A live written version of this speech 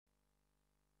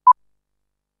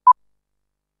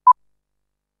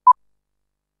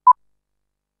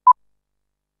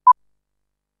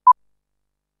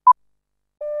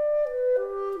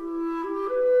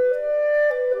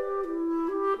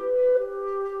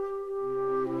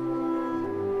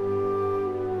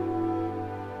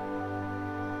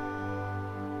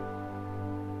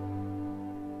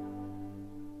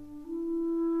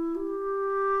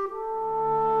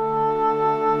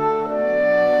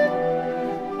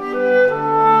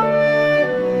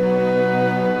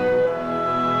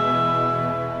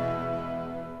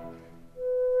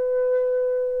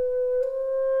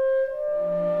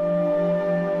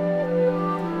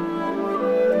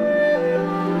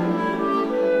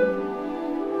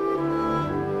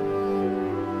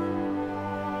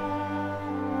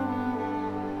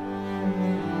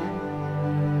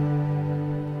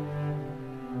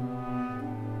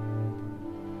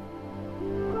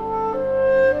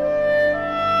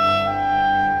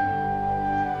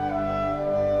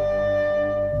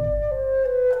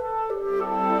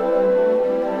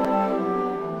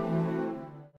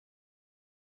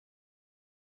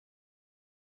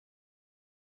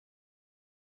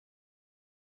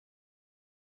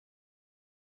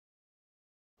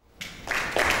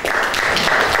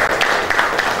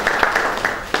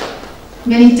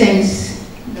Many thanks,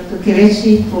 Dr.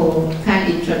 Kerechi, for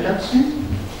kind introduction.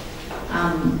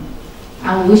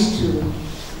 I wish to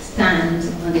stand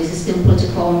on the existing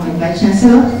protocol of my Vice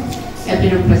Chancellor, ably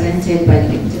represented by the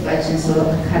Deputy Vice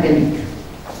Chancellor Academic.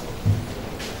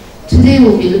 Today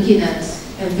we'll be looking at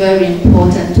a very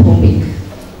important topic,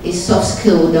 a soft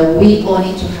skill that we all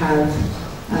need to have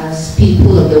as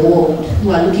people of the world who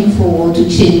are looking forward to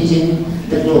changing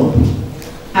the globe.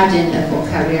 Agenda for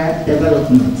career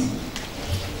development.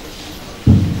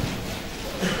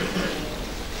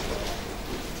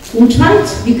 We tried,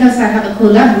 because I have a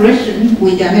collaboration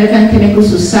with the American Chemical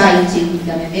Society,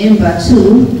 that I'm a member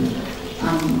too,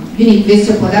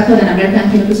 University of Port Harcourt and American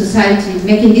Chemical Society,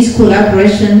 making this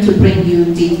collaboration to bring you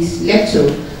this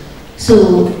lecture.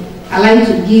 So I'd like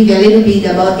to give a little bit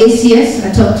about ACS.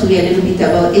 I talked to you a little bit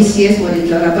about ACS, what it's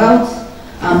all about,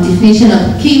 definition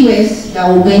of keywords that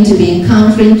we're going to be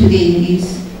encountering today in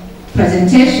this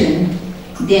presentation.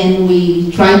 Then we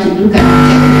try to look at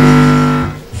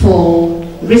techniques for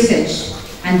research,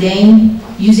 and then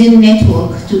using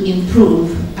network to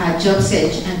improve our job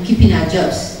search and keeping our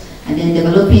jobs, and then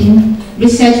developing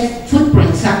research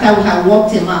footprints. After we have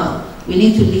worked them out, we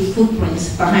need to leave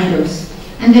footprints behind us,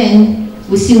 and then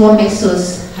we see what makes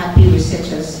us happy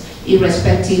researchers,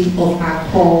 irrespective of our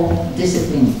core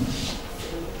discipline.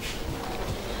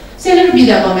 So a little bit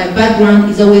about my background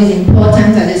is always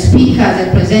important as a speaker, as a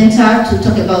presenter, to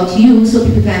talk about you so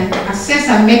people can assess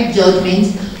and make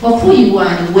judgments of who you are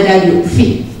and whether you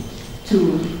fit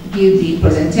to give the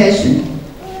presentation.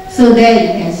 So there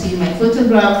you can see my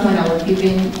photograph when I was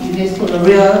given UNESCO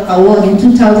L'Oreal Award in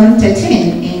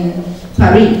 2013 in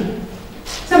Paris.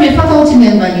 So I'm a faculty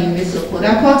member in the University of Port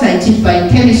Harcourt. I teach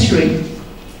biochemistry,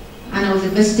 and I was a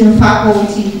visiting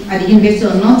faculty at the University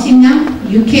of Nottingham,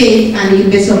 UK, and the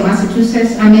University of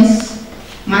Massachusetts, Ames,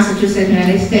 Massachusetts,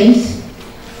 United States.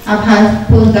 I've had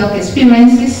postdoc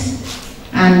experiences,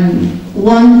 and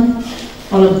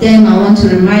all of them I want to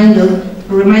remind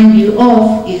you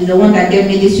of is the one that gave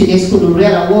me this UNESCO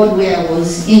L'Oreal Award, where I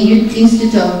was in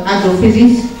Institute of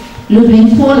Agrophysics,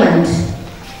 Lublin, Poland.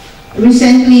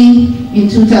 Recently, in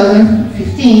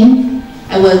 2015,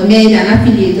 I was made an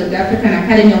affiliate of the African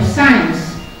Academy of Science,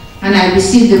 and I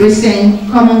received the recent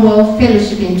Commonwealth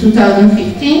Fellowship in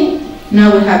 2015.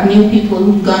 Now we have new people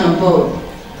who've gone on board.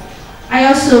 I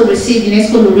also received the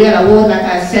UNESCO L'Oreal Award, like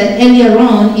I said earlier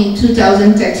on, in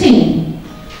 2013.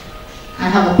 I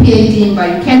have a PhD in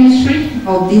biochemistry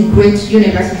of this great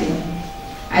university.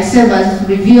 I serve as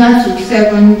reviewer to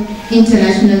 7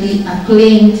 internationally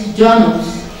acclaimed journals,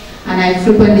 and I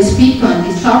frequently speak on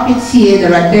these topics here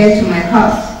that are dear to my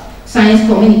heart: science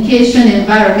communication,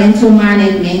 environmental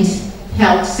management,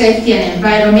 health, safety and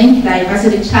environment,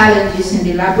 diversity challenges in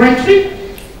the laboratory,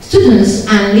 students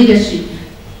and leadership,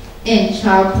 and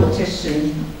child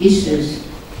protection issues.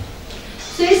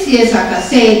 So ACS, like I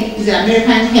said, is an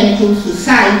American Chemical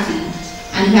Society,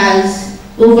 and has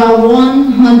over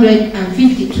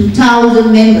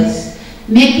 152,000 members,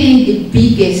 making it the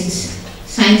biggest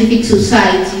scientific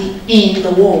society in the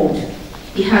world.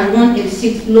 It has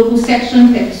 186 local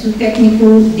sections, 32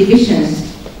 technical divisions.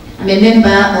 I'm a member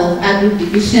of Agri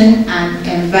Division and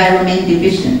Environment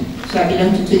Division, so I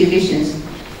belong to 2 divisions.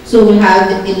 So we have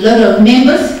a lot of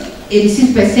members,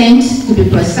 86% to be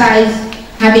precise,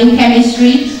 having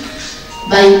chemistry,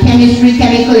 biochemistry,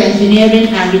 chemical engineering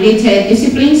and related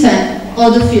disciplines, and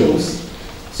other fields.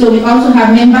 So we also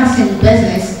have members in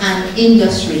business and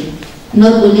industry,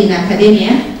 not only in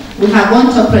academia. We have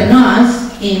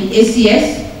entrepreneurs in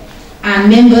ACS, and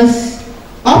members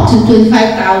up to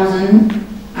 25,000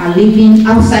 are living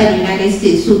outside the United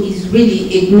States, so it's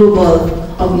really a global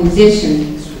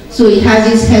organization. So it has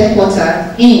its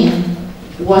headquarters in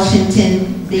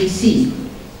Washington, D.C.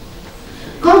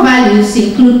 Core values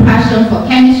include passion for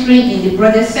chemistry in the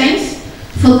broader sense,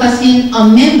 focusing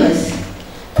on members,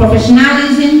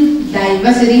 professionalism,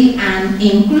 diversity, and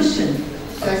inclusion.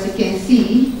 So as you can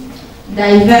see,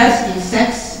 diverse in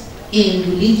sex, in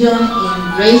religion,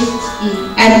 in race,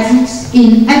 in ethics,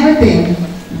 in everything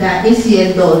that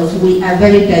ACS does. We are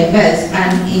very diverse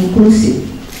and inclusive.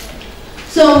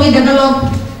 So we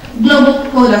developed Global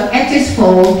Code of Ethics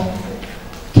for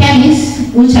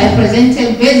Chemists, which I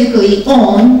presented basically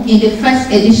on in the first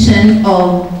edition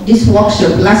of this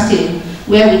workshop last year,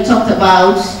 where we talked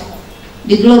about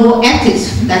the global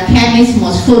ethics that chemists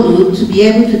must follow to be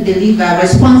able to deliver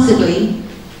responsibly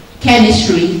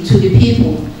chemistry to the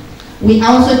people. We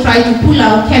also try to pull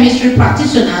out chemistry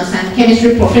practitioners and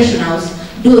chemistry professionals,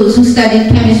 those who study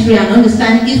chemistry and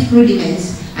understand its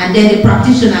rudiments, and then the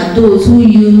practitioners, those who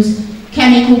use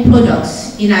chemical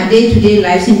products in our day-to-day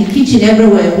lives, in the kitchen,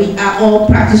 everywhere. We are all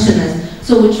practitioners.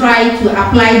 So we tried to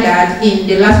apply that in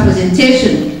the last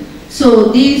presentation.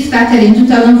 So this started in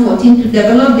 2014 to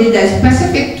develop data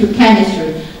specific to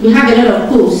chemistry. We have a lot of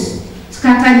courses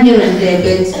scattered here and there,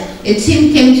 but a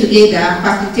team came together,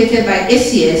 facilitated by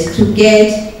ACS, to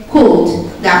get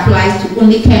code that applies to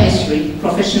only chemistry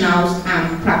professionals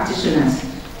and practitioners.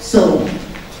 So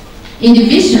in the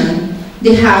vision,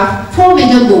 they have 4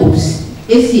 major goals.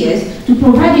 ACS, to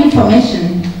provide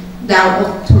information that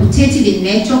are authoritative in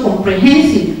nature,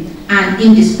 comprehensive, and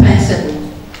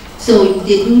indispensable. So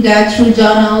they do that through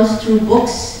journals, through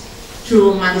books,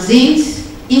 through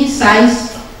magazines,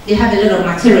 insights. They have a lot of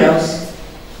materials.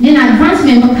 Then advanced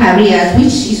member careers,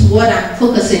 which is what I'm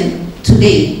focusing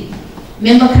today.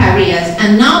 Member careers,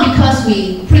 and now because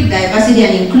we preach diversity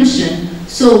and inclusion,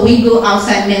 so we go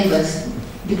outside members,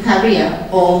 the career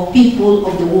of people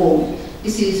of the world.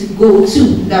 This is goal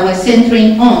 2 that we're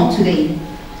centering on today.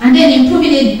 And then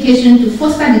improving education to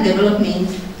foster the development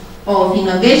of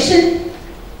innovation,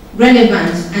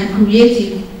 relevance, and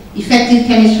creative, effective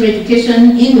chemistry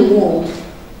education in the world,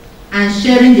 and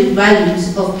sharing the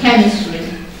values of chemistry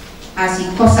as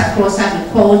it cuts across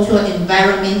agriculture,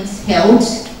 environment,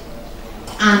 health,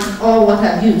 and all what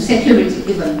have you,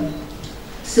 security even.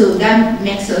 So that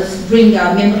makes us bring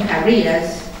our member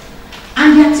careers.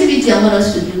 And the activity I want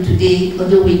us to do today,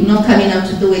 although we're not coming up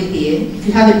to do it here, if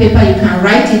you have a paper, you can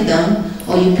write it down,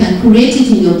 or you can create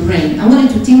it in your brain. I want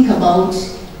you to think about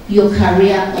your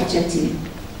career objective.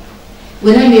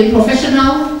 Whether you're a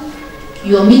professional,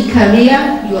 your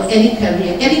mid-career, your early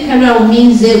career. Early career will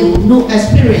mean 0, no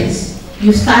experience.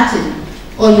 You started,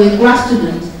 or you're a grad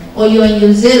student, or you're in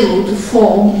your 0 to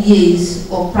 4 years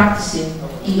of practicing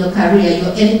in your career,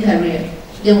 your early career.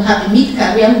 Then we have the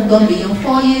mid-career who've done beyond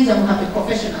 4 years, and we have the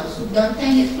professionals who've done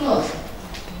 10 years plus.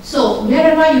 So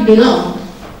wherever you belong,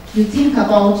 you think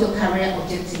about your career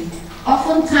objective.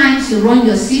 Oftentimes you run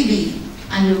your CV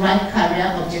and you write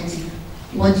career objective.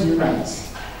 What do you write?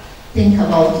 Think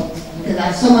about it. Because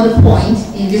at some other point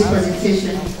in this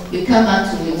presentation, you come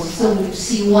back to it, so you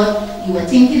see what you were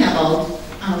thinking about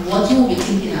and what you will be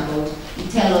thinking about. You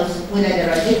tell us whether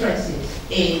there are differences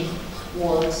in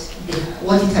what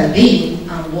it has been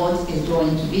and what is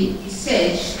going to be.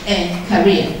 Research and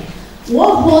career.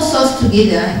 What holds us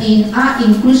together in our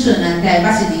inclusion and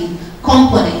diversity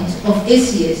component of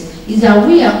ACS is that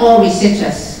we are all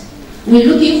researchers. We're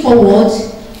looking forward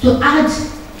to add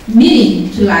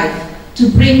meaning to life, to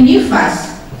bring new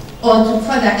facts, or to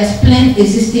further explain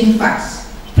existing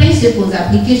facts, principles,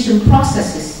 application,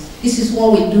 processes. This is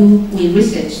what we do with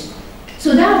research.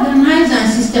 So that organized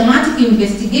and systematic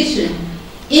investigation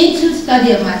into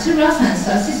study of materials and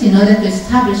sources in order to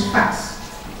establish facts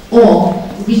or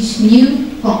reach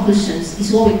new conclusions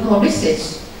is what we call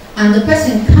research. And the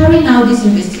person carrying out this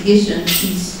investigation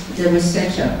is the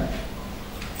researcher.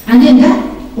 And then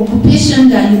that occupation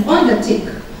that you undertake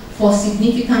for a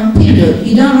significant period.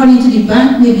 You don't run into the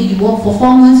bank, maybe you work for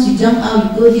 4 months, you jump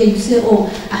out, you go there, you say, oh,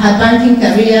 I had banking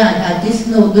career, I had this,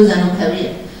 no, those are no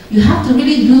career. You have to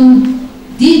really do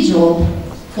the job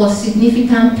for a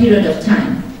significant period of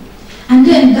time. And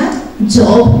then that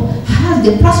job has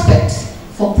the prospect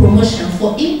for promotion,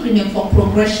 for increment, for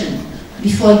progression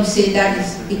before you say that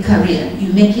is a career.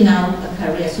 You're making out a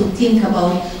career. So think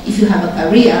about if you have a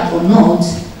career or not,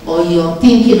 or you're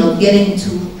thinking of getting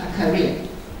into a career.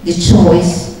 The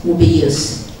choice will be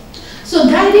yours. So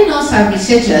guiding us as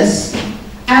researchers,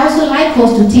 I also like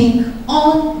us to think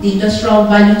on the industrial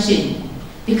value chain,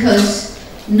 because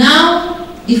now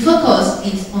the focus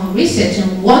is on research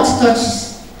and what touches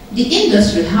the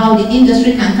industry, how the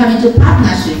industry can come into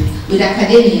partnership with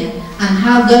academia, and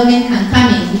how government can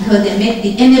come in because they make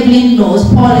the enabling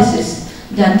laws, policies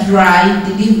that drive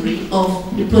delivery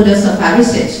of the products of our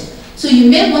research. So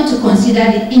you may want to consider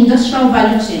the industrial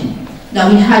value chain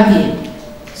that we have here.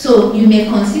 So you may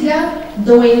consider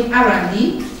doing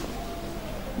R&D,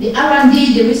 the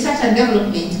R&D, the research and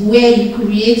development, where you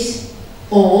create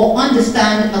or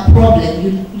understand a problem,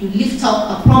 you lift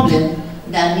up a problem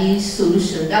that needs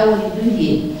solution. That's what you do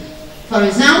here. For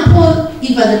example,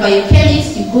 if as a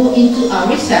biochemist you go into a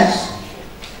research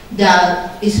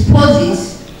that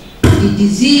exposes the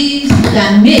disease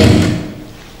that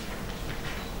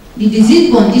the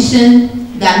disease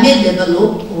condition that may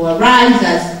develop or arise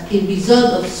as a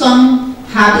result of some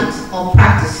habit or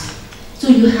practice. So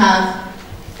you have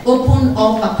opened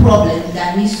up a problem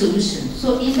that needs solution.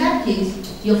 So in that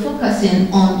case, you're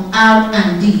focusing on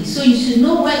R&D. So you should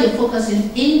know where you're focusing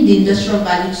in the industrial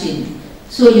value chain,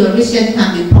 so your research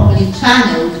can be properly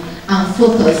channeled and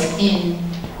focused in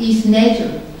its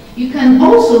nature. You can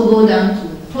also go down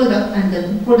to product and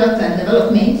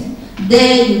development.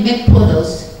 There you make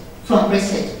products from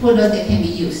research, products that can be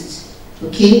used.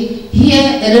 Okay?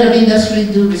 Here, a lot of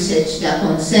industries do research that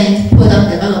concerns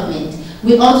product development.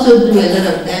 We also do a lot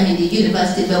of them in the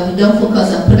university, but we don't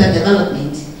focus on product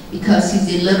development because it's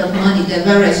a lot of money, they're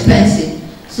very expensive.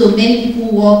 So many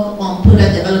people work on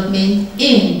product development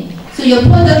so your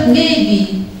product may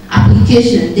be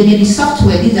application, they may be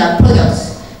software, these are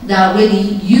products that are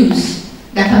already used,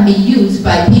 that can be used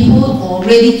by people or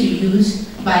ready to use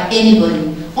by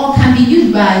anybody, or can be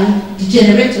used by the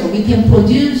generator. We can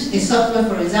produce a software,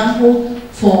 for example,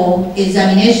 for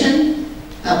examination,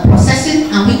 processing,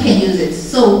 and we can use it.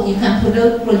 So you can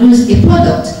produce a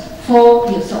product for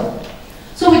yourself.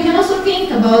 So we can also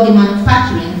think about the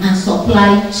manufacturing and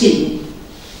supply chain,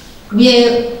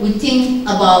 where we think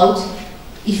about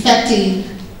effective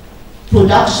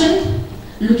production,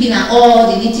 looking at all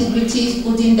the nitty-gritties,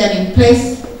 putting them in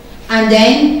place, and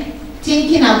then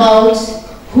thinking about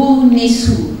who needs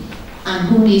who and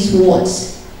who needs what.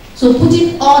 So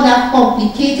putting all that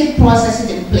complicated processes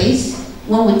in place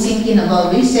when we're thinking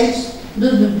about research,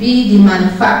 those would be the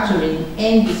manufacturing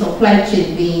and the supply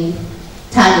chain being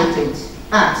targeted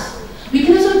at. We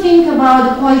can also think about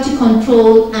the quality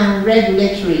control and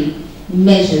regulatory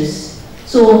measures.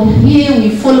 So here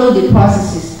we follow the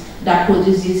processes that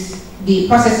produce the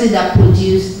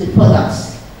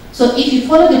products. So if you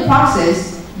follow the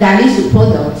process that leads to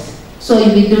products, so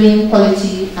you'll be doing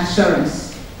quality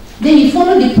assurance. Then you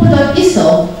follow the product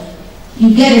itself,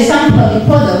 you get a sample of the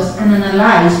products and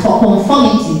analyze for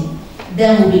conformity.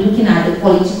 Then we'll be looking at the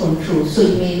quality control. So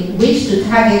you may wish to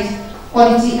target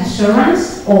quality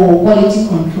assurance or quality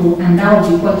control, and that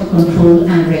will be quality control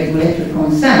and regulatory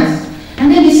concerns. And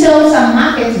then the sales and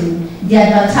marketing, the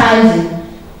advertising,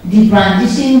 the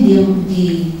brandishing,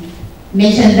 the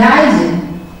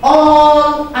merchandising,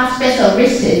 all aspects of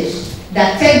research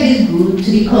that take this good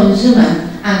to the consumer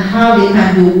and how they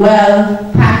can be well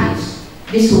packaged.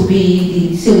 This will be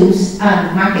the sales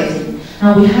and marketing.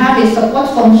 And we have a support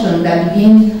function that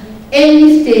begins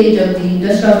any stage of the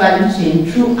industrial value chain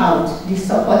throughout the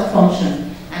support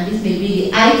function. And this may be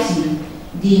the IT,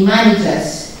 the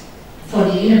managers for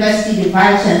the university, the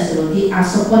vice chancellor, they are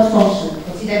support function.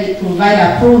 Consider they provide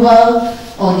approval,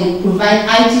 or they provide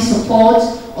IT support,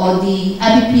 or the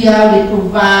IPPR, they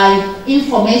provide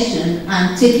information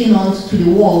and taking us to the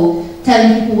world,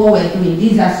 telling people what we're doing.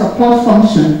 These are support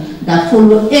functions that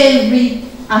follow every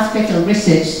aspect of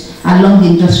research along the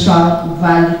industrial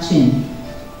value chain.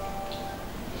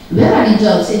 Where are the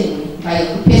jobs anyway? By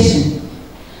occupation.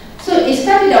 So a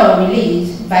study that was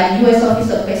released by the U.S.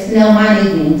 Office of Personnel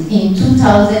Management in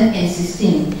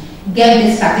 2016 gave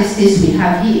the statistics we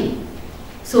have here.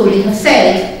 So they have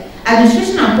said,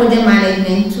 Administration and Project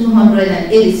Management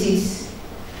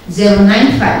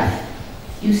 286,095.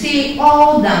 You see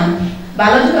all them,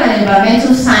 biological and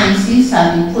environmental sciences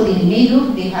have been put in the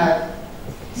middle. They have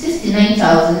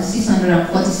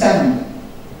 69,647.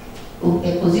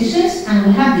 Positions, and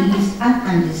we have the list art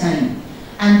and design.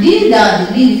 And these are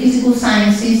the physical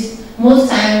sciences. Most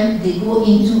times they go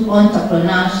into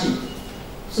entrepreneurship.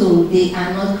 So they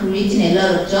are not creating a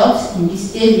lot of jobs in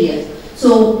this area.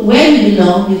 So where you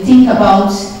belong, you think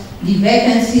about the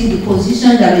vacancy, the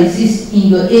position that exists in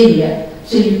your area.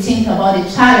 So you think about the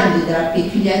challenges that are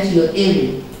peculiar to your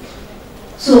area.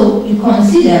 So you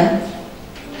consider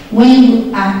when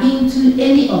you are into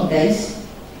any of this,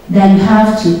 that you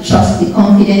have to trust the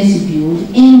confidence you build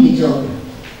in the job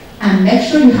and make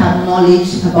sure you have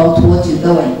knowledge about what you're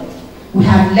doing. We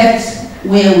have left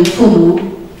where we follow,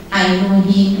 I know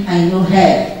him, I know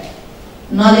her.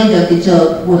 Knowledge of the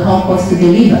job will help us to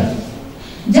deliver.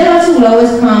 Jealousy will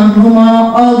always come,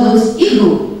 rumor, all those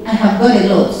ego. I have got a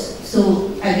lot,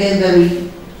 so I get very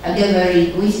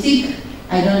egoistic.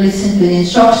 I don't listen to the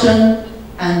instruction,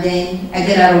 and then I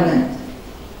get arrogant.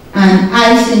 And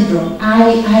I syndrome,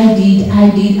 I did,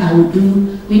 I will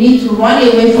do. We need to run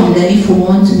away from them if we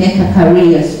want to make our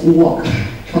careers work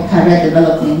for career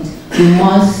development. We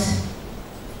must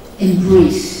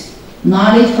embrace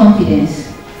knowledge, confidence,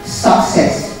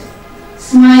 success,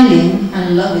 smiling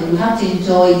and loving. We have to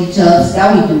enjoy the jobs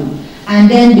that we do. And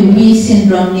then the we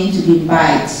syndrome needs to be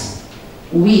bites.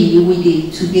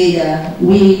 We together,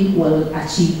 we will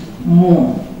achieve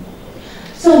more.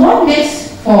 So what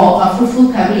next for a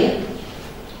fruitful career?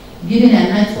 Building a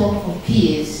network of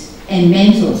peers and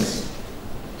mentors.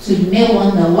 So you may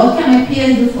wonder, what can my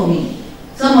peers do for me?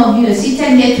 Some of you are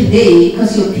sitting here today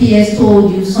because your peers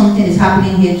told you something is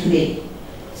happening here today.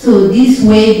 So this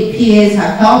way the peers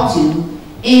have helped you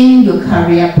in your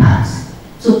career path.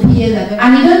 So peers are,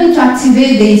 and you don't need to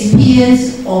activate these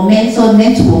peers or mentor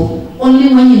network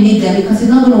only when you need them, because it's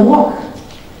not going to work.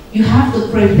 You have to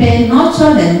prepare,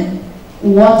 nurture them,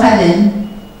 water them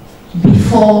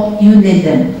before you need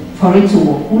them for it to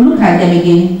work. We'll look at them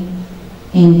again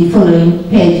in the following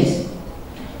pages.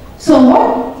 So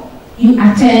what you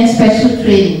attend special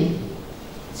training,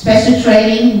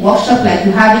 workshop like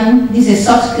you're having, this is a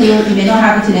soft skill, you may not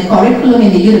have it in a curriculum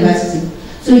in the university.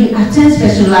 So you attend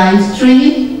specialized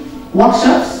training,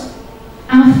 workshops,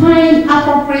 and find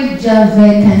appropriate job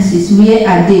vacancies. Where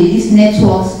are they? These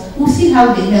networks, we'll see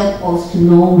how they help us to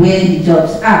know where the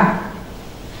jobs are.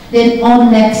 Then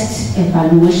on next,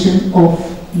 evaluation of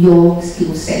your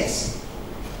skill sets.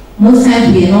 Most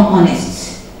times we are not honest.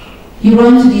 You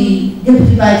run to the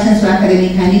deputy vice chancellor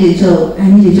academic, I need a job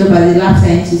as a lab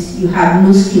scientist, you have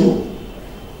no skill.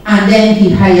 And then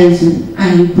he hires you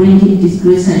and you bring him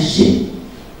disgrace and shame.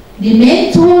 The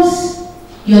mentors,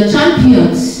 your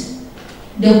champions,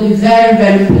 they will be very,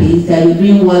 very pleased that you're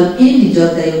doing well in the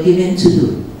job that you're given to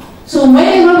do. So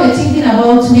whenever we're thinking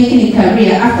about making a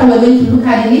career, after we're going to look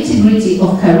at the nitty-gritty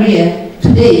of career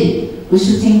today, we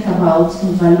should think about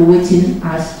evaluating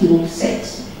our skill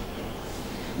set.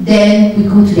 Then we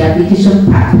go to the application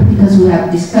pack because we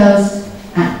have discussed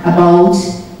about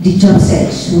the job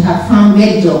search. We have found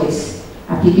where the job is.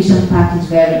 Application pack is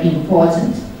very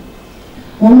important.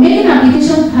 When making an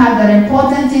application pack, there are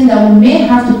important things that we may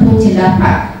have to put in that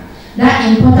pack.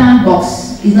 That important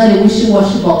box is not a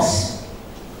wishy-washy box.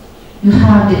 You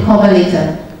have the cover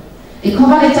letter. The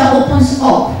cover letter opens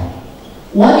up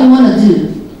what you want to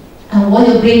do and what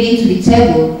you're bringing to the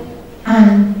table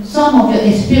and some of your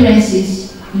experiences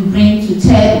you bring to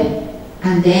table,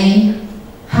 and then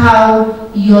how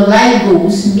your life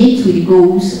goals meet with the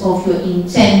goals of your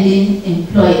intending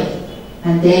employer.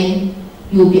 And then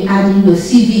you'll be adding your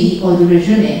CV or the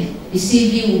resume. The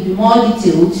CV will be more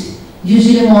detailed,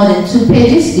 usually more than 2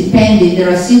 pages, depending. There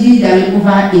are CVs that are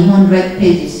over 100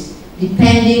 pages.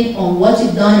 Depending on what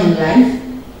you've done in life,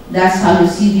 that's how your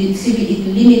CV is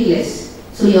limitless.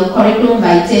 So your curriculum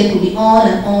vitae could be on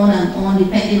and on and on,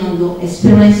 depending on your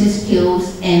experiences,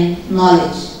 skills, and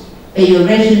knowledge. But your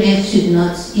resume should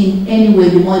not in any way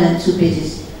be more than 2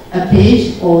 pages. A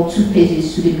page or 2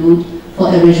 pages should be good for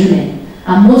a resume.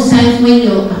 And most times when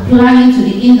you're applying to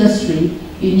the industry,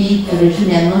 you need a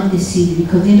resume and not a CV,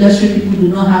 because industry people do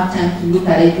not have time to look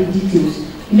at every details.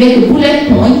 You make a bullet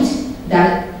point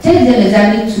that tells them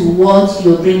exactly to what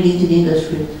you're bringing to the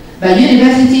industry. By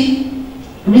university,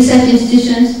 research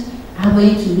institutions are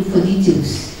going to look for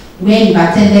details. Where you've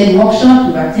attended workshop,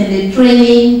 you've attended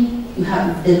training, you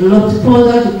have developed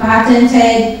product, you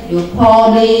patented, you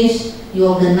published, you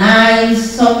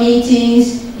organize some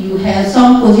meetings, you have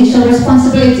some position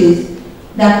responsibilities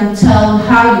that will tell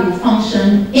how you will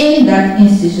function in that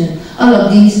institution. All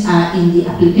of these are in the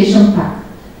application pack.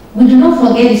 We do not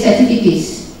forget the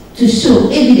certificates to show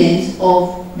evidence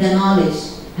of the knowledge.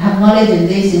 I have knowledge in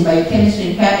this, in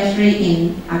biochemistry, in chemistry,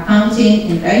 in accounting,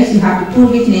 in this. You have to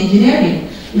prove it in engineering.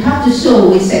 You have to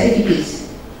show with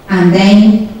certificates, and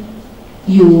then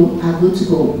you are good to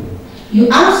go. You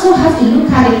also have to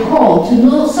look at the call to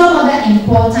know some other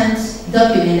important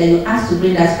document that you ask to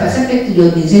bring that's specific to the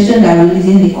organization that are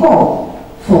releasing the call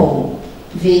for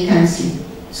vacancy.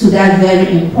 So that's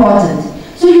very important.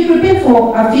 So you prepare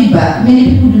for a feedback.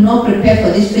 Many people do not prepare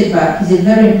for this feedback. It's a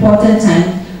very important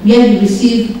time where you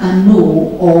receive a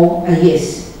no or a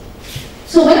yes.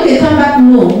 So when they come back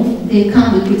no, they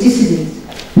come with criticisms.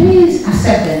 Please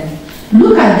accept them.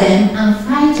 Look at them and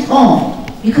fight on,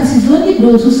 because it's only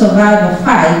those who survive a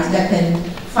fight that can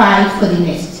fight for the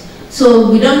next.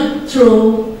 So we don't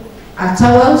throw our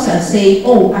towels and say,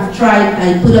 oh, I've tried,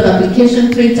 I put up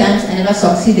application 3 times, I never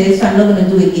succeeded, so I'm not going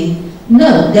to do it again.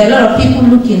 No, there are a lot of people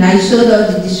looking. I showed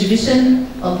us the distribution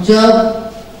of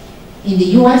job in the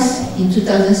US in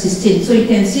 2016. So you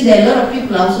can see that a lot of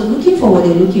people are also looking for what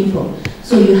they're looking for.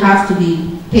 So you have to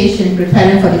be patient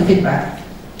preparing for the feedback.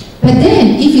 But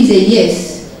then if it's a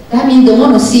yes, that means they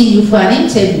want to see you for an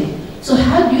interview. So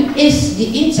how do you ace the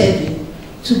interview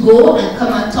to go and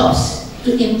come out tops,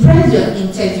 to impress your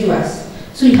interviewers?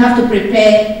 So you have to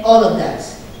prepare all of that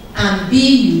and be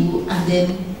you, and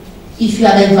then if you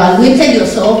have evaluated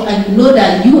yourself and you know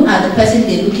that you are the person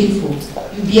they're looking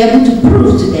for, you'll be able to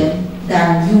prove to them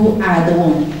that you are the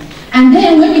one. And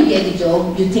then when you get the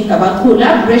job, you think about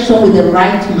collaboration with the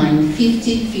right mind,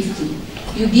 50-50.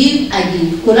 You give, I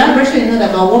give. Collaboration is not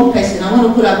about one person, I want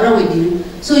to collaborate with you.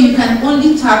 So you can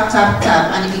only tap, tap,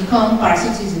 tap, and it becomes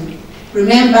parasitism.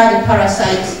 Remember, the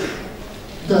parasite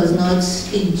does not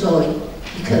enjoy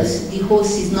because the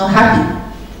host is not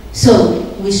happy. So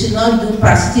we should not do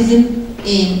parasitism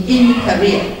in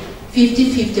career.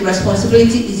 50-50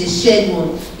 responsibility is a shared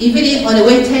one. Even on a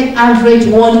weighted average,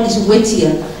 one is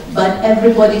weightier, but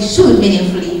everybody should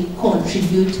meaningfully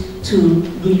contribute to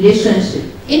relationship.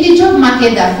 In the job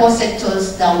market, there are 4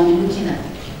 sectors that we'll be looking at: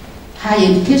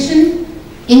 higher education,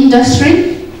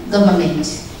 industry, government,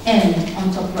 and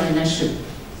entrepreneurship.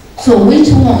 So which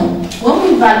one? When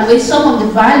we evaluate some of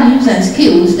the values and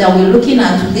skills that we're looking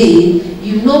at today,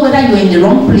 you know whether you're in the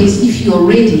wrong place if you're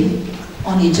ready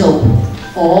on a job,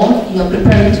 or you're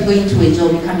preparing to go into a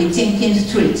job. You can be thinking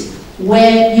straight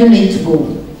where you need to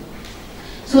go.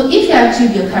 So if you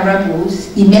achieve your career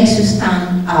goals, it makes you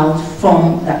stand out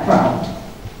from the crowd.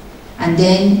 And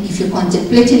then if you're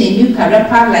contemplating a new career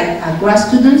path like our grad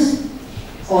students,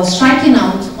 or striking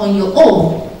out on your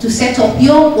own to set up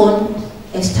your own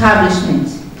establishment,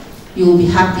 you will be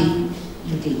happy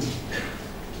you did.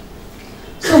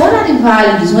 So what are the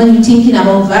values? When you're thinking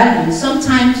about values,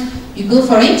 sometimes you go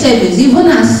for interviews, even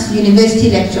as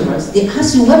university lecturers, they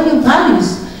ask you, what are your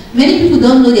values? Many people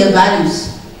don't know their values.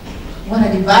 What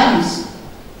are the values?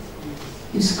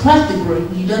 You scratch the brain,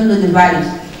 you don't know the values.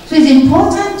 So it's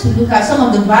important to look at some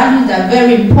of the values that are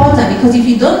very important, because if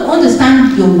you don't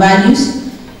understand your values,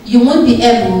 you won't be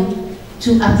able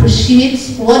to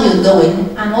appreciate what you're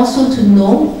doing, and also to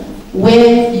know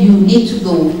where you need to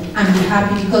go and be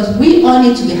happy, because we all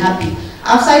need to be happy.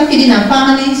 Outside feeding our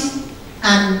families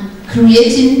and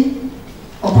creating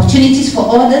opportunities for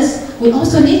others, we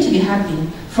also need to be happy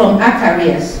from our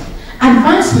careers.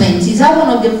 Advancement, is that one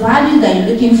of the values that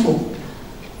you're looking for?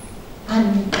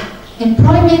 And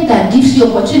employment that gives you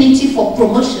opportunity for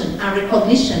promotion and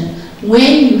recognition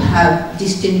when you have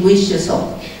distinguished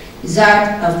yourself. Is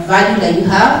that a value that you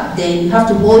have? Then you have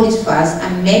to hold it fast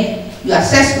and make your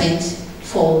assessment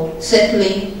for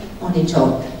settling on a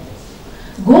job.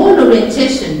 Goal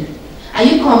orientation. Are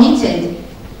you committed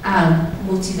and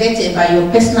motivated by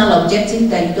your personal objective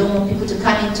that you don't want people to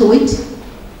come into it?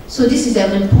 So this is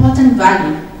an important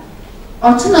value.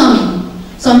 Autonomy.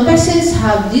 Some persons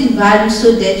have this value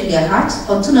so dear to their hearts.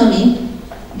 Autonomy.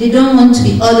 They don't want to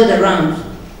be ordered around.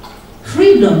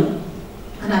 Freedom.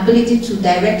 An ability to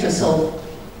direct yourself.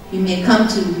 You may come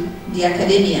to the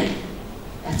academia.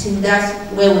 I think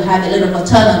that's where we have a lot of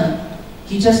autonomy.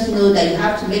 You just know that you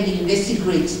have to make the university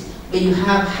great, but you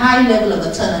have high level of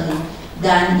autonomy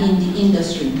than in the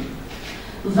industry.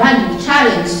 Value,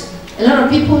 challenge. A lot of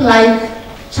people like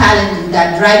challenges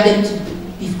that drive them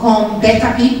to become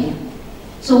better people.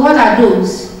 So what are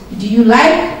those? Do you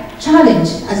like challenge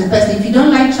as a person? If you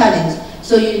don't like challenge,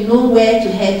 so you know where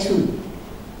to head to.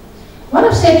 What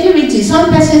of security?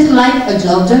 Some persons like a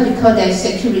job just because there is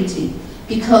security,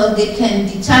 because they can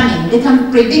determine, they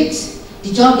can predict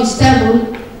the job is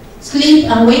stable, sleep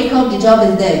and wake up, the job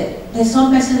is there. But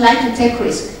some persons like to take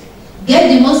risk.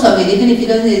 Get the most of it, even if it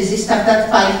doesn't exist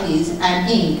after 5 years, I'm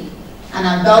in, and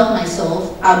I'm about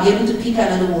myself, I'll be able to pick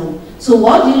another one. So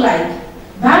what do you like?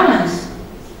 Balance.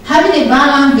 Having a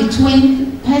balance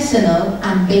between personal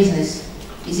and business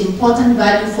is important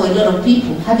value for a lot of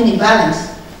people, having a balance.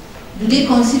 Do they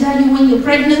consider you when you're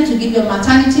pregnant to give your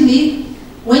maternity leave?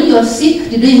 When you're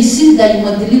sick, do they insist that you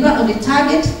must deliver on the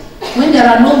target? When there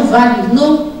are no values,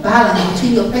 no balance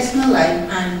between your personal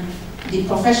life and the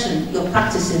profession you're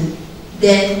practicing,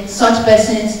 then such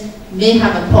persons may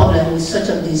have a problem with such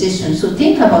organizations. So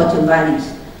think about your values.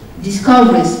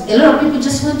 Discoveries. A lot of people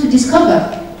just want to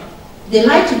discover. They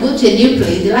like to go to a new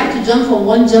place, they like to jump from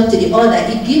one job to the other.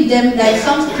 It gives them like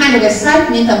some kind of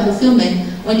excitement and fulfillment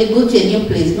when they go to a new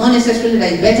place. Not necessarily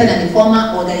that it's better than the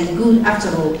former or that it's good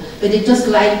after all, but they just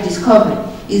like discovery.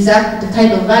 Is that the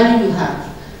kind of value you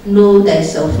have? Know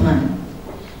thyself, man.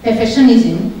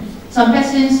 Perfectionism. Some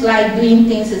persons like doing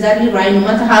things exactly right, no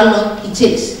matter how long it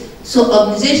takes. So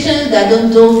organizations that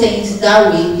don't do things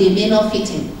that way, they may not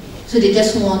fit in. So they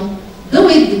just want to do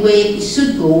it the way it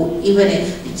should go, even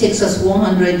if it takes us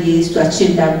 100 years to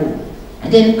achieve that goal.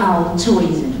 And then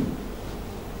altruism,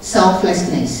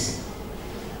 selflessness.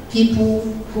 People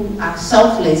who are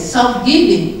selfless,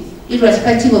 self-giving,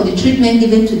 irrespective of the treatment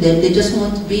given to them, they just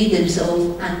want to be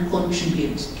themselves and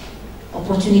contribute.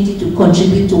 Opportunity to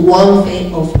contribute to welfare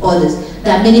of others.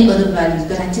 There are many other values,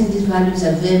 but I think these values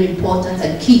are very important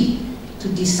and key to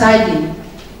deciding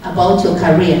about your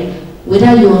career.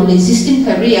 Whether you're on an existing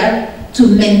career to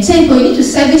maintain, but you need to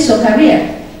service your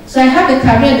career. So I have a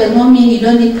career does not mean you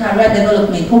don't need career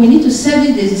development, but we need to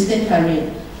service the existing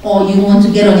career. Or you want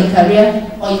to get on a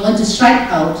career, or you want to strike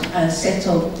out and set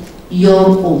up your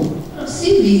own.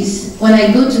 CVs, when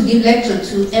I go to give lecture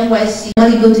to NYC,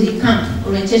 when I go to the camp,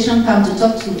 orientation camp to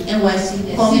talk to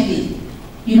NYC, CV,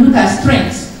 you look at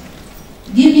strengths.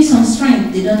 Give me some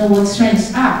strength. They don't know what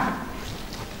strengths are.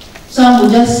 Some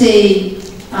will just say,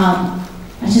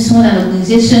 I just want an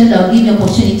organization that will give me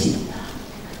opportunity.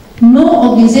 No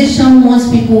organization wants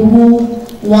people who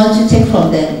want to take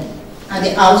from them at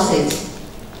the outset.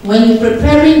 When you're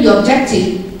preparing your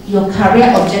objective, your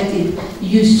career objective,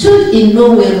 you should in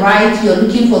no way write you're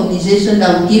looking for organization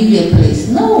that will give you a place.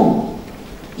 No.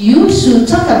 You should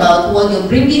talk about what you're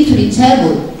bringing to the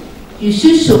table. You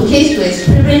should showcase your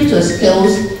experience, your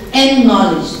skills, and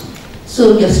knowledge.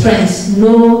 So your strengths,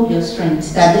 know your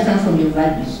strengths that are different from your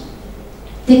values.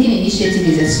 Taking initiative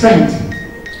is a strength.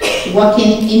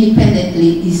 Working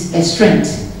independently is a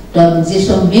strength. The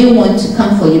organization may want to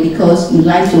come for you because you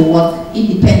like to work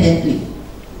independently.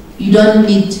 You don't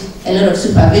need a lot of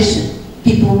supervision.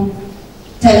 People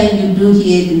telling you do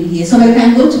here, do here. Somebody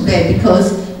can go to bed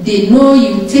because they know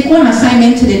you take one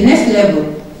assignment to the next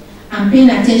level and paying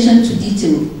attention to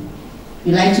detail.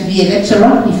 You like to be a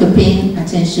lecturer if you're paying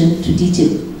attention to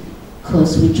detail.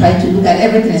 Because we try to look at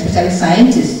everything, especially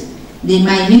scientists. They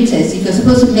minute us. If you're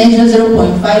supposed to measure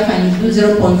 0.5 and you do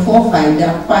 0.45, they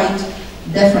are quite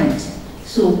different.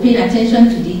 So paying attention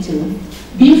to detail.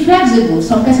 Being flexible.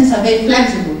 Some persons are very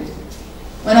flexible.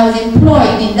 When I was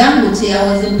employed in Dangote,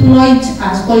 I was employed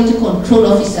as quality control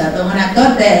officer. But when I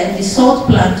got there, the salt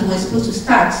plant was supposed to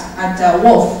start at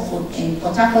Wharf in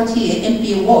Port Harcourt here,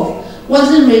 MPA Wharf,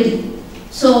 wasn't ready.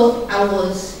 So I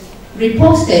was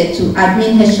reposted to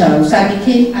admin HR. So I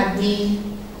became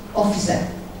admin officer.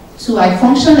 So I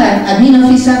functioned as admin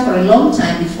officer for a long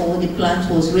time before the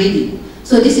plant was ready.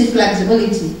 So this is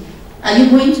flexibility. Are you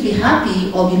going to be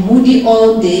happy or be moody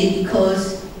all day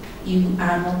because you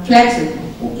are not flexible?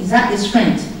 Is that the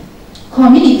strength?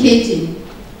 Communicating.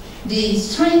 The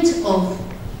strength of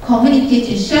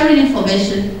communicating, sharing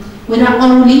information, whether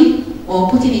orally or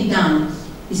putting it down,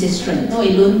 is a strength. No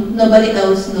alone, nobody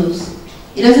else knows.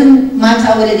 It doesn't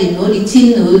matter whether they know, the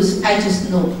team knows, I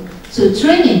just know. So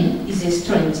training is a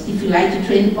strength if you like to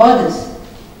train others.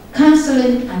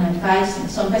 Counseling and advising.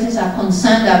 Some persons are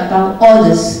concerned about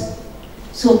others.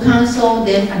 So counsel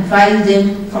them, advise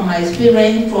them from my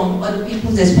experience, from other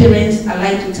people's experience. I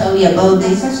like to tell you about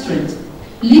this strength.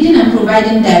 Leading and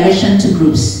providing direction to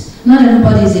groups. Not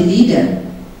everybody is a leader.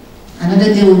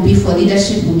 Another day will be for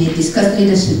leadership. We may discuss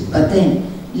leadership, but then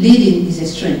leading is a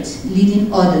strength.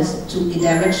 Leading others to a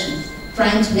direction.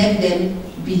 Trying to make them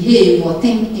behave or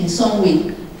think in some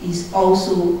way is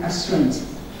also a strength.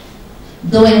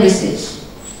 Doing research.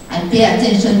 I pay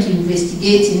attention to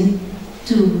investigating,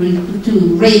 to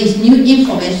raise new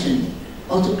information,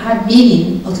 or to add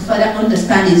meaning, or to further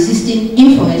understand existing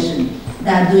information.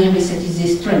 That doing research is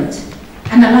a strength.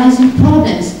 Analyzing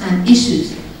problems and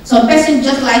issues. Some persons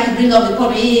just like to bring up the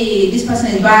problem, hey, this person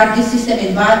is bad, this system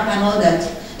is bad, and all that.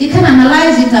 They can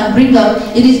analyze it and bring up,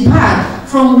 it is bad.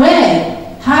 From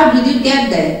where? How did you get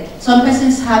there? Some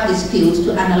persons have the skills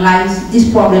to analyze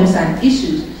these problems and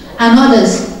issues, and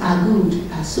others are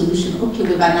good at solution. Okay,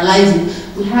 we've analyzed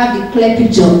it. We have a clear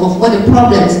picture of what the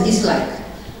problems is like.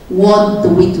 What do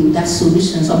we do? That's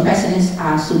solution. Some persons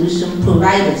are solution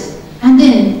providers. And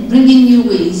then bringing new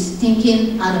ways,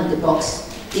 thinking out of the box,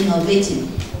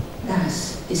 innovating.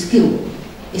 That's a skill,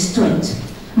 a strength.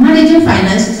 Managing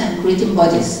finances and creating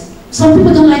budgets. Some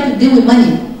people don't like to deal with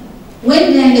money.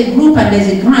 When they're in a group and there's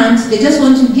a grant, they just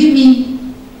want to give me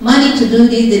money to do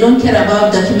this. They don't care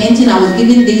about documenting. I was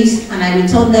given this and I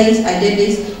returned this, I did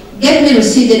this. Get me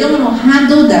receipt. They don't want to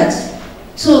handle that.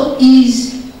 So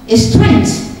it's a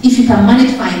strength if you can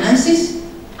manage finances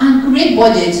and create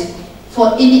budgets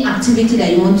for any activity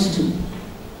that you want to do.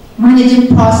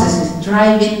 Managing processes,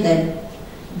 driving them,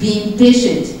 being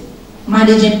patient,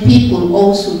 managing people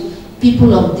also,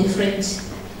 people of different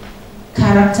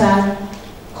character,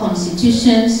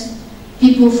 constitutions,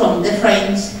 people from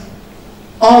different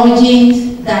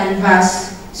origins,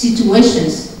 diverse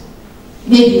situations,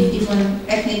 maybe even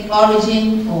ethnic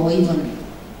origin or even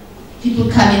people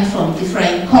coming from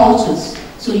different cultures.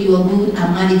 So you are good at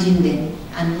managing them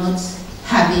and not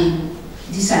having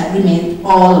disagreement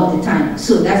all of the time.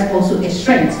 So that's also a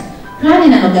strength.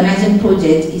 Planning and organizing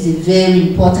projects is a very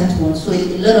important one. So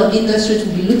a lot of industries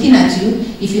will be looking at you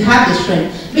if you have the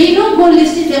strength. But you don't go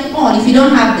listing them all if you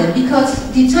don't have them,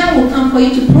 because the time will come for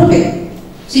you to prove it.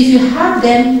 So if you have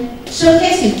them,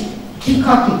 showcase it, pick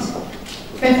up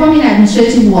it. Performing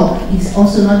administrative work is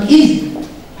also not easy.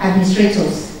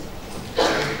 Administrators.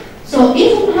 So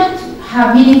if we want to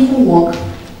have meaningful work,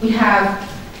 we have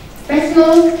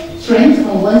personal strength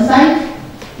on one side.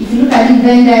 If you look at the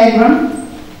Venn diagram,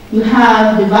 you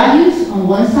have the values on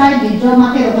one side, the job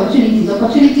market opportunities.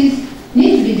 Opportunities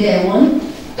need to be there, one.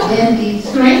 Then the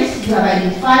strengths, you have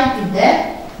identified it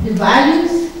there. The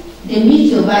values, they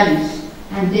meet your values.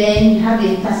 And then you have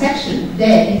the intersection.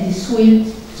 There is the sweet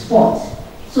spot.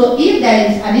 So if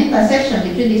there is an intersection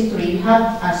between these three, you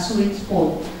have a sweet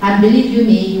spot. And believe you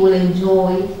me, you will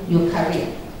enjoy your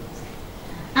career.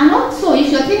 And also,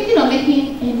 if you're thinking of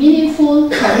making a meaningful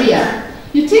career,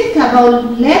 you think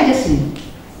about legacy,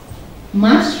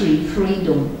 mastery,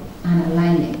 freedom, and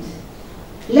alignment.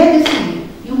 Legacy,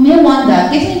 you may wonder,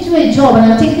 getting into a job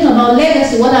and I'm thinking about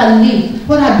legacy, what I leave,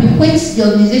 what I bequeath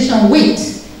the organization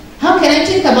with. How can I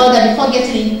think about that before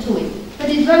getting into it? But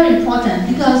it's very important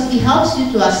because it helps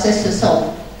you to assess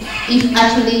yourself. If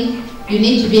actually you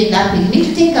need to be in that place, you need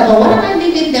to think about what am I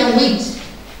leaving them with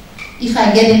if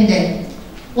I get in there?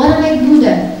 What am I good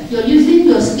at? You're using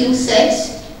your skill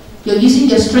sets, you're using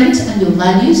your strengths and your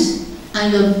values,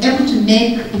 and you're able to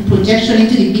make a projection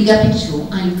into the bigger picture,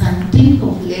 and you can think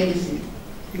of legacy,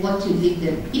 what you leave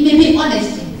them. It may be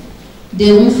honesty.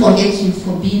 They won't forget you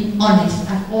for being honest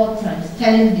at all times,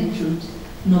 telling the truth,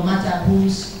 no matter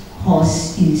whose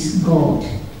horse is God.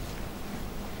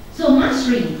 So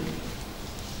mastery.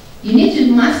 You need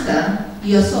to master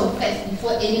yourself first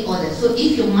before any other. So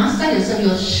if you master yourself,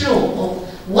 you're sure of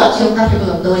what you're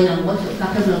capable of doing and what you're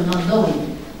capable of not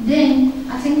doing, then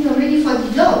I think you're ready for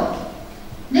the job.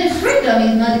 Then freedom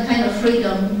is not the kind of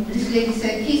freedom. This lady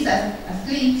said, kids are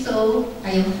asleep, so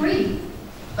I am free.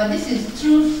 But this is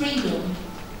true freedom.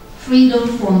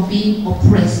 Freedom from being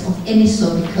oppressed of any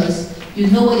sort, because you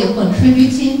know what you're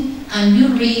contributing and you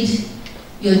read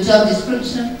your job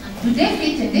description. Do they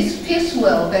fit in? This fits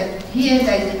well, but here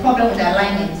there is a problem with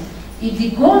alignment. If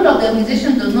the goal of the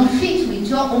organization does not fit with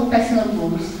your own personal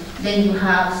goals, then you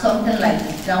have something like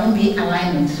this. There won't be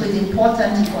alignment. So it's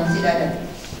important to consider that.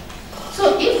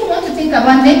 So if we want to think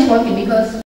about networking,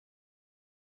 because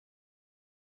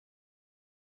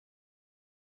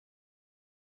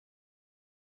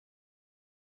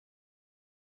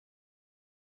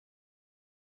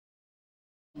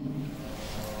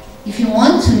if you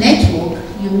want to network,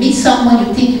 you meet someone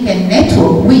you think you can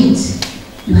network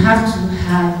with, you have to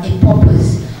have a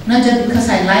purpose. Not just because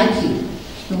I like you.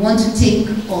 You want to think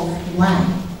of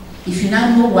why. If you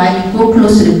now know why, you go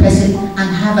close to the person and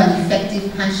have an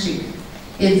effective handshake.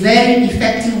 A very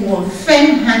effective word,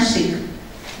 firm handshake.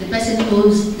 The person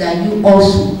knows that you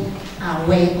also are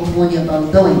aware of what you're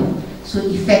about doing. So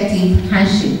effective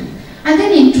handshake. And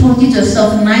then introduce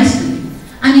yourself nicely.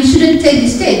 And you shouldn't take the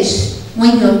stage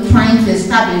when you're trying to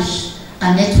establish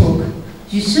a network.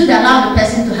 You should allow the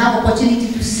person to have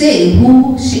opportunity to say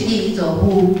who she is or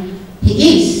who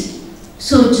he is.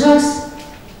 So just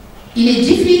in a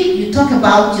jiffy, you talk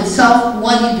about yourself,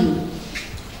 what you do.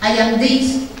 I am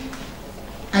this,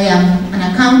 I am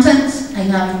an accountant, I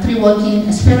have 3 working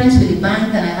experience with the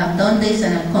bank, and I have done this,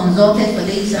 and I've consulted for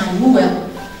this, and who were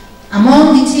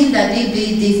among the team that did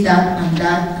this, that, and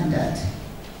that, and that.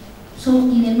 So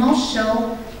in a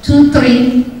nutshell,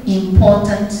 2-3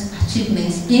 important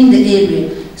achievements in the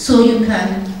area, so you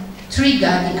can trigger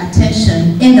the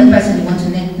attention in the person you want to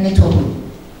network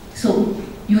with. So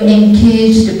you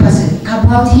engage the person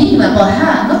about him, about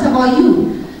her, not about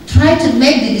you. Try to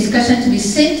make the discussion to be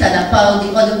centered about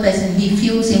the other person. He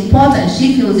feels important,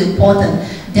 she feels important.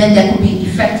 Then there could be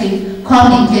effective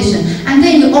communication. And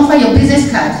then you offer your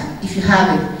business card if you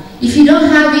have it. If you don't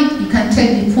have it, you can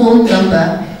take the phone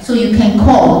number so you can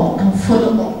call and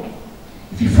follow up.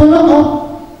 If you follow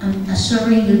up, I'm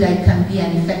assuring you that it can be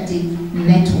an effective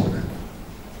network.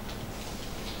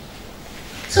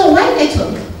 So why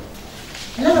network?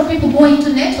 A lot of people go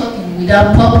into networking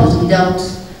without purpose, without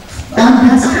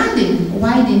understanding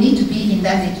why they need to be in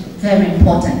that network. Very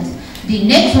important. The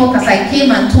network, as I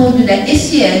came and told you, that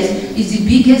ACS is the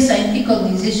biggest scientific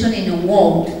organization in the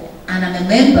world, and I'm a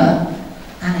member,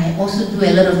 and I also do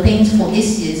a lot of things for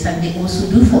ACS, and they also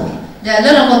do for me. There are a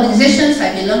lot of organizations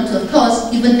I belong to, of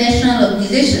course, even national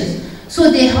organizations.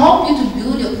 So they help you to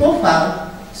build your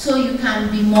profile so you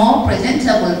can be more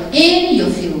presentable in your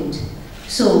field.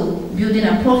 So building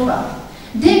a profile.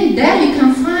 Then there you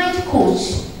can find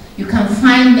coach, you can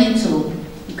find mentor,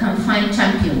 you can find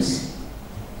champions.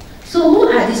 So who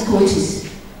are these coaches?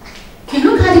 If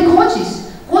you look at the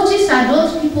coaches, coaches are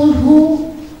those people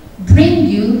who bring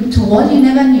you to what you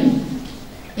never knew.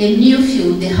 A new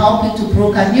field, they help you to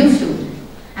broker a new field.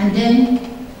 And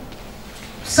then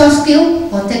soft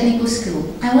skill or technical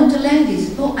skill. I want to learn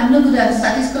this. Oh, I'm not good at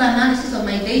statistical analysis of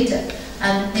my data.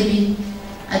 And maybe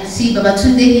I see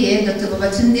Babatunde here, Dr.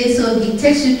 Babatunde, so he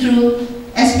takes you through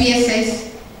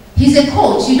SPSS. He's a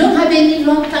coach. You don't have any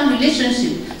long-term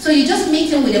relationship. So you just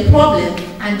meet him with a problem,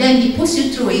 and then he puts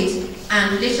you through it,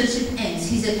 and relationship ends.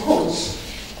 He's a coach.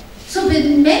 So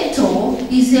the mentor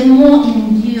is a more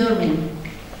enduring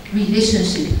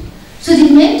relationship. So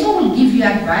the mentor will give you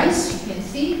advice. You can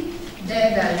see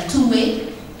there are 2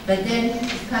 ways. but then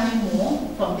it's coming more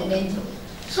from the mentor.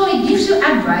 So it gives you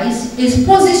advice, it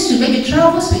exposes you, maybe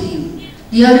travels with you.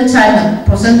 The other time,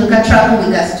 Professor Nduka traveled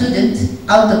with a student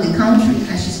out of the country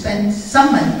and she spent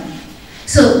some money.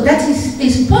 So that is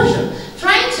exposure,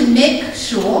 trying to make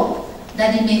sure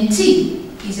that the mentee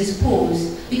is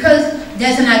exposed, because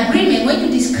there's an agreement. When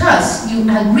you discuss, you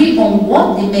agree on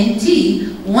what the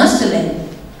mentee wants to learn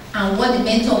and what the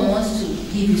mentor wants to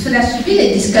give you. So there should be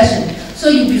a discussion, so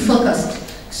you'll be focused.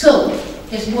 So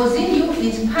exposing you,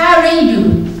 inspiring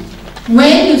you.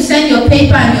 When you send your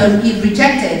paper and you're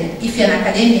rejected, if you're in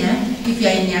academia, if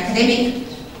you're in the academic,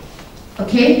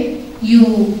 okay,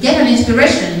 you get an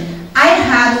inspiration. I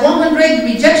had 100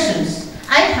 rejections.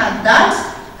 I had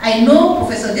that. I know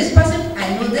Professor this person,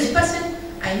 I know this person,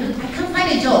 I can't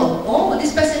find a job. Oh,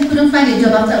 this person couldn't find a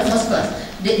job after the first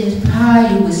class. They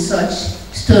inspire you with such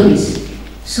stories.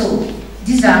 So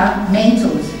these are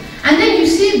mentors. And then you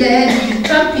see there the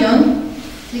champion.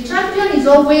 The champion is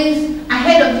always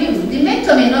ahead of you. The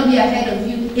mentor may not be ahead of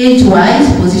you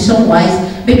age-wise,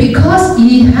 position-wise, but because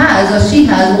he has or she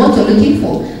has what you're looking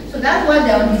for. So that's why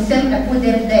they're on the same, I put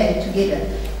them there together.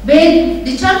 But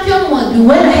the champion must be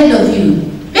well ahead of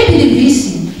you. Maybe the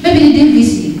VC, maybe the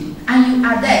DVC, and you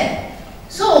are there.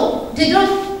 So they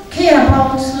don't care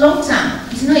about long term.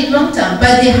 It's not a long term,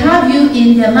 but they have you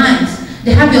in their minds.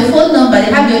 They have your phone number, they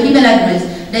have your email address.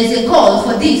 There's a call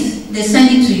for this, they send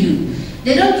it to you.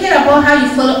 They don't care about how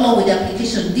you follow up with the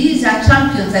application. These are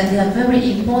champions and they are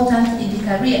very important in the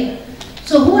career.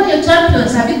 So who are your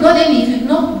champions? Have you got any? If you've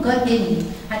not got any,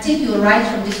 I think you're right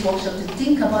from this workshop to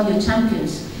think about your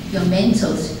champions, your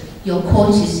mentors, your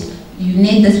coaches. You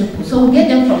need these people. So we get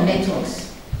them from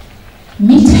networks.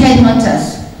 Meet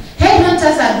headhunters.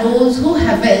 Headhunters are those who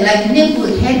have, like the name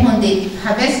would headhunt, they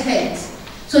harvest heads.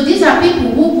 So these are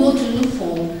people who go to look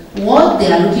for what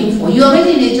they are looking for. You're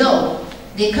already in a job.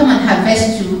 They come and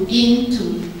harvest you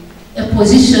into a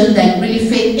position that you really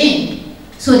fit in.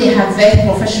 So they harvest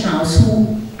professionals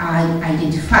who are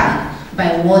identified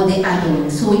by what they are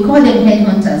doing. So we call them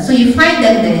headhunters. So you find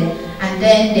them there and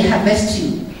then they harvest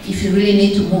you if you really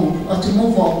need to move or to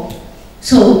move up.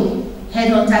 So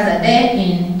headhunters are there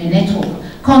in the network.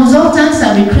 Consultants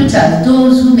and recruiters,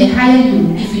 those who may hire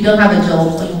you if you don't have a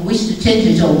job or you wish to change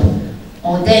your job.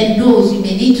 Or then those you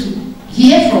may need to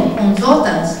hear from,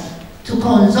 consultants, to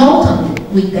consult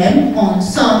with them on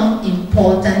some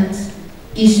important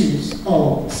issues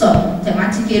or some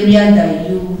thematic area that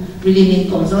you really need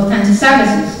consultancy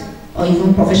services or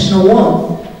even professional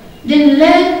work. Then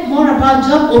learn more about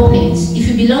job openings. If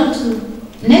you belong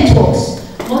to networks,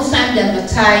 most times they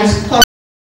advertise